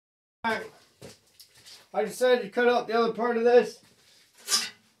I decided to cut out the other part of this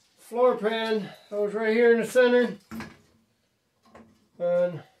floor pan that was right here in the center,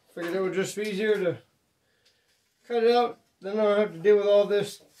 and figured it would just be easier to cut it out. Then I don't have to deal with all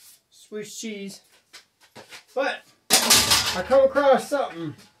this Swiss cheese. But I come across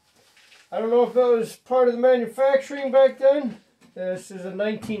something. I don't know if it was part of the manufacturing back then. This is a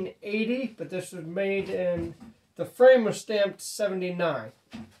 1980, but this was made in, the frame was stamped 79.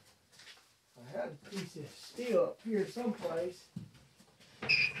 I had a piece of steel up here someplace.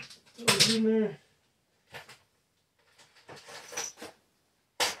 It was in there.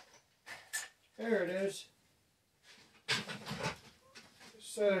 There it is. It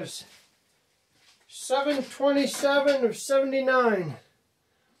says 7/27 of 79.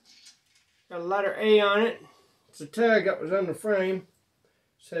 Got a letter A on it. It's a tag that was on the frame.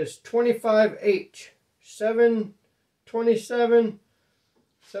 It says 25H. 7/27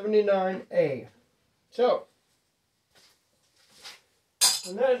 79A. So,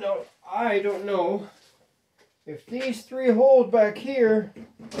 on that note, I don't know if these three holes back here,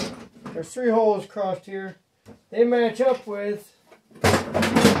 there's three holes crossed here, they match up with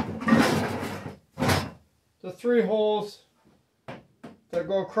the three holes that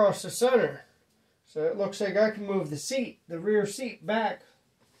go across the center. So it looks like I can move the seat, the rear seat, back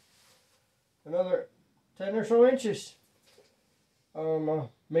another 10 or so inches.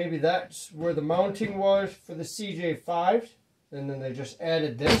 Maybe that's where the mounting was for the cj5s, and then they just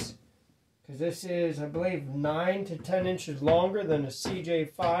added this, because this is, I believe, 9 to 10 inches longer than a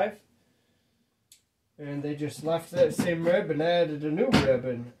cj5, and they just left that same rib and added a new rib,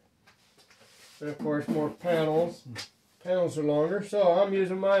 and of course more panels. Panels are longer, so I'm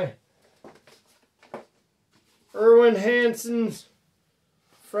using my Irwin Hanson's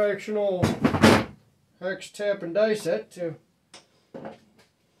fractional hex tap and die set to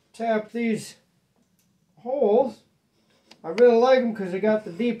tap these holes. I really like them because they got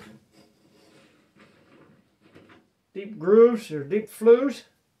the deep grooves or deep flues,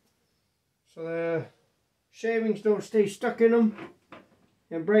 so the shavings don't stay stuck in them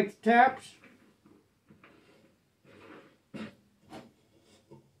and break the taps.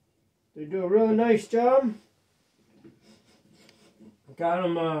 They do a really nice job. Got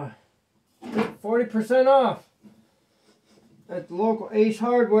them 40% off at the local Ace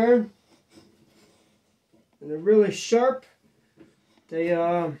Hardware, and they're really sharp. They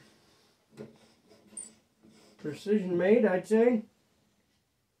precision made, I'd say.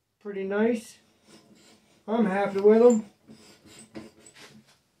 Pretty nice. I'm happy with them.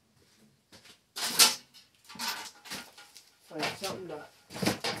 Find something to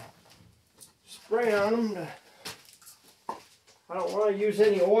spray on them. I don't want to use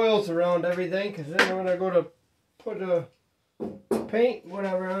any oils around everything, because then when I go to put a paint,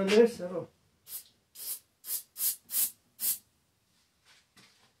 whatever, on this, it'll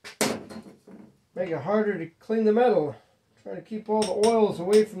make it harder to clean the metal. Trying to keep all the oils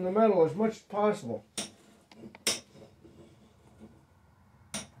away from the metal as much as possible.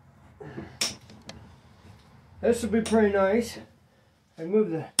 This will be pretty nice. I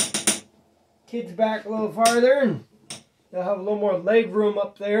move the kids back a little farther, and they'll have a little more leg room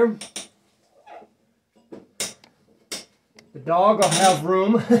up there. The dog will have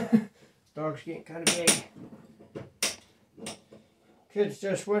room. Dog's getting kind of big. Kids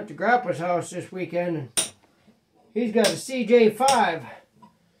just went to Grandpa's house this weekend, and he's got a cj5.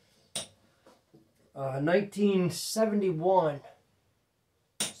 1971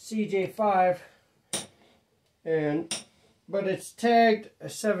 cj5. But it's tagged a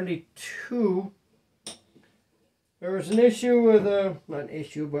 72. There was an issue with not an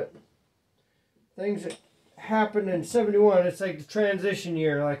issue, but things that happened in 71. It's like the transition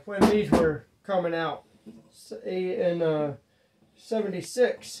year, like when these were coming out in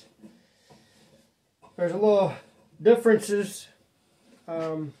 76. There's a little differences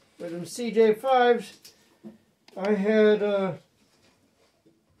with them cj5s. I had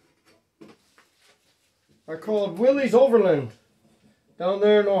I called Willie's Overland down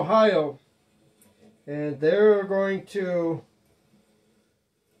there in Ohio, and they're going to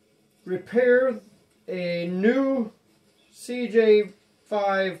repair a new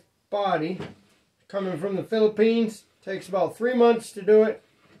cj5 body coming from the Philippines. Takes about 3 months to do it.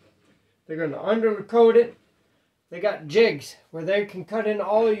 They're going to undercoat it. They got jigs where they can cut in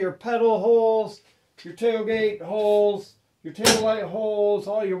all of your pedal holes, your tailgate holes, your taillight holes,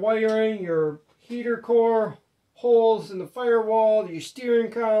 all your wiring, your heater core holes in the firewall, your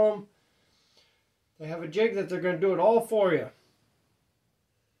steering column. They have a jig that they're going to do it all for you.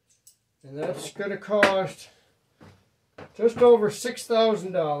 And that's going to cost just over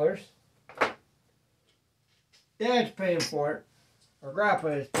 $6,000. Dad's paying for it, or Grandpa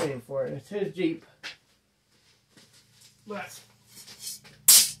is paying for it. It's his Jeep. But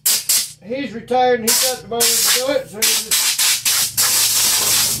he's retired and he's got the money to do it, so he's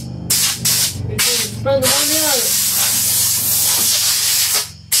going to spend the money on it.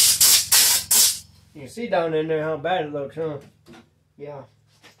 You can see down in there how bad it looks, huh? Yeah.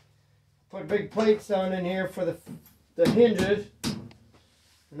 Put big plates down in here for the hinges.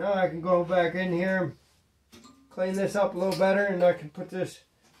 Now I can go back in here and clean this up a little better, and I can put this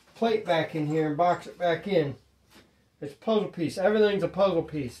plate back in here and box it back in. It's a puzzle piece. Everything's a puzzle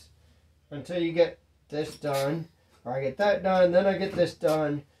piece until you get this done, or I get that done, then I get this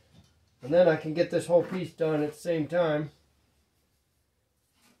done, and then I can get this whole piece done at the same time.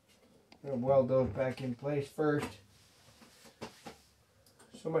 I'm going to weld those back in place first.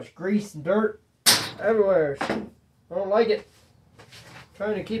 So much grease and dirt everywhere. I don't like it. I'm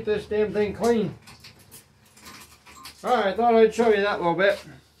trying to keep this damn thing clean. Alright, I thought I'd show you that a little bit.